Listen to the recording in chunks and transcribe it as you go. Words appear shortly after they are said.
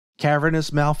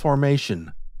Cavernous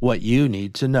malformation, what you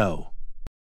need to know.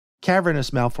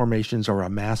 Cavernous malformations are a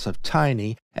mass of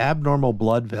tiny, abnormal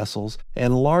blood vessels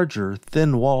and larger,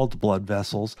 thin-walled blood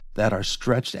vessels that are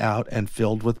stretched out and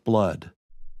filled with blood.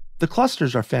 The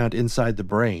clusters are found inside the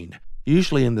brain,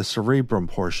 usually in the cerebrum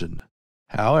portion.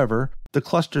 However, the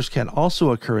clusters can also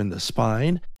occur in the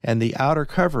spine and the outer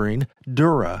covering,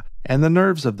 dura, and the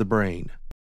nerves of the brain.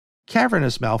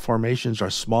 Cavernous malformations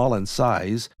are small in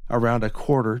size, around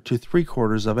 1/4 to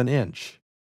 3/4 of an inch.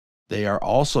 They are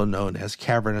also known as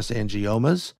cavernous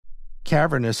angiomas,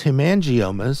 cavernous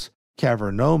hemangiomas,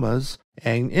 cavernomas,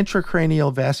 and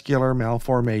intracranial vascular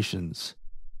malformations.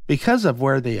 Because of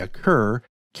where they occur,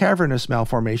 cavernous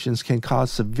malformations can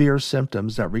cause severe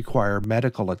symptoms that require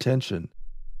medical attention.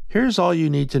 Here's all you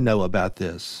need to know about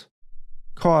this.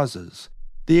 Causes.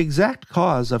 The exact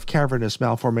cause of cavernous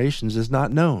malformations is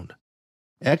not known.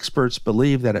 Experts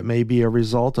believe that it may be a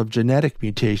result of genetic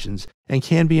mutations and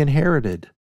can be inherited.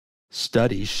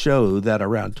 Studies show that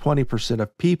around 20%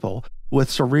 of people with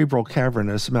cerebral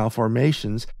cavernous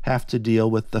malformations have to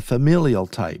deal with the familial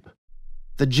type.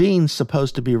 The genes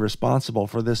supposed to be responsible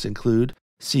for this include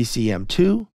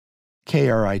CCM2,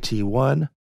 KRIT1,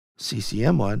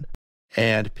 CCM1,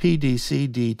 and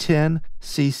PDCD10,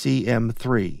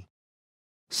 CCM3.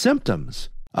 Symptoms.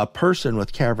 A person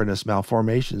with cavernous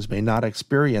malformations may not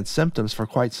experience symptoms for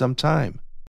quite some time.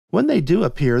 When they do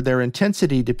appear, their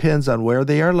intensity depends on where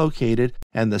they are located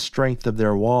and the strength of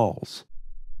their walls.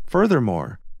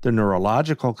 Furthermore, the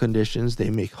neurological conditions they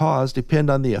may cause depend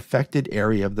on the affected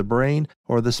area of the brain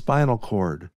or the spinal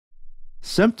cord.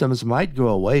 Symptoms might go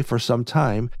away for some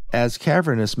time as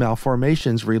cavernous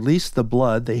malformations release the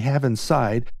blood they have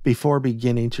inside before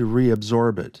beginning to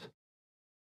reabsorb it.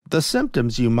 The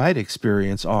symptoms you might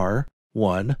experience are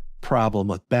 1. Problem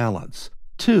with balance,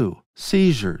 2.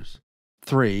 Seizures,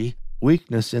 3.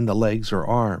 Weakness in the legs or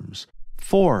arms,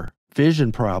 4.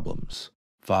 Vision problems,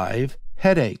 5.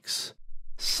 Headaches,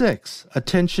 6.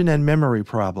 Attention and memory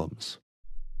problems.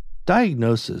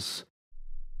 Diagnosis.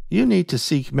 You need to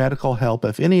seek medical help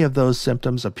if any of those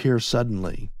symptoms appear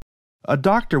suddenly. A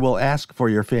doctor will ask for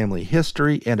your family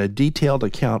history and a detailed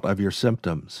account of your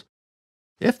symptoms.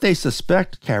 If they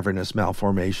suspect cavernous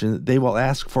malformation, they will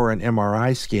ask for an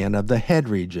MRI scan of the head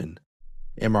region.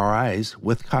 MRIs,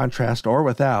 with contrast or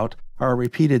without, are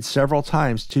repeated several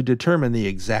times to determine the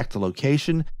exact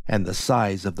location and the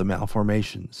size of the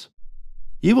malformations.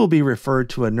 You will be referred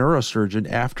to a neurosurgeon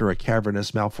after a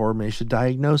cavernous malformation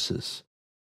diagnosis.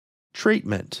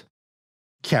 Treatment.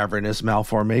 Cavernous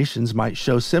malformations might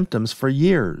show symptoms for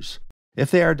years. If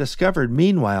they are discovered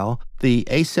meanwhile, the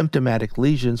asymptomatic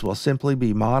lesions will simply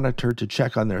be monitored to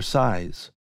check on their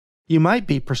size. You might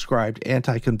be prescribed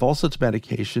anticonvulsant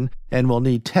medication and will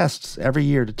need tests every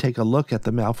year to take a look at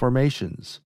the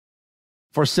malformations.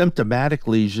 For symptomatic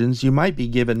lesions, you might be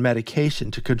given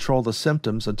medication to control the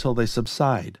symptoms until they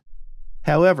subside.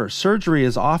 However, surgery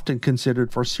is often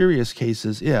considered for serious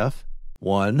cases if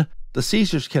 1. The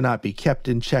seizures cannot be kept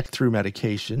in check through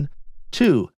medication,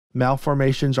 2.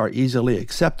 Malformations are easily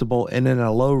acceptable and in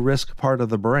a low-risk part of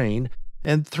the brain,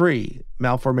 and 3.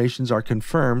 Malformations are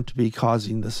confirmed to be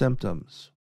causing the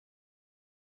symptoms.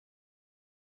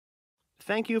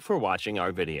 Thank you for watching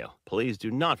our video. Please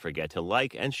do not forget to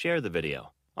like and share the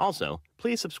video. Also,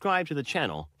 please subscribe to the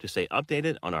channel to stay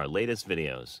updated on our latest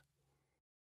videos.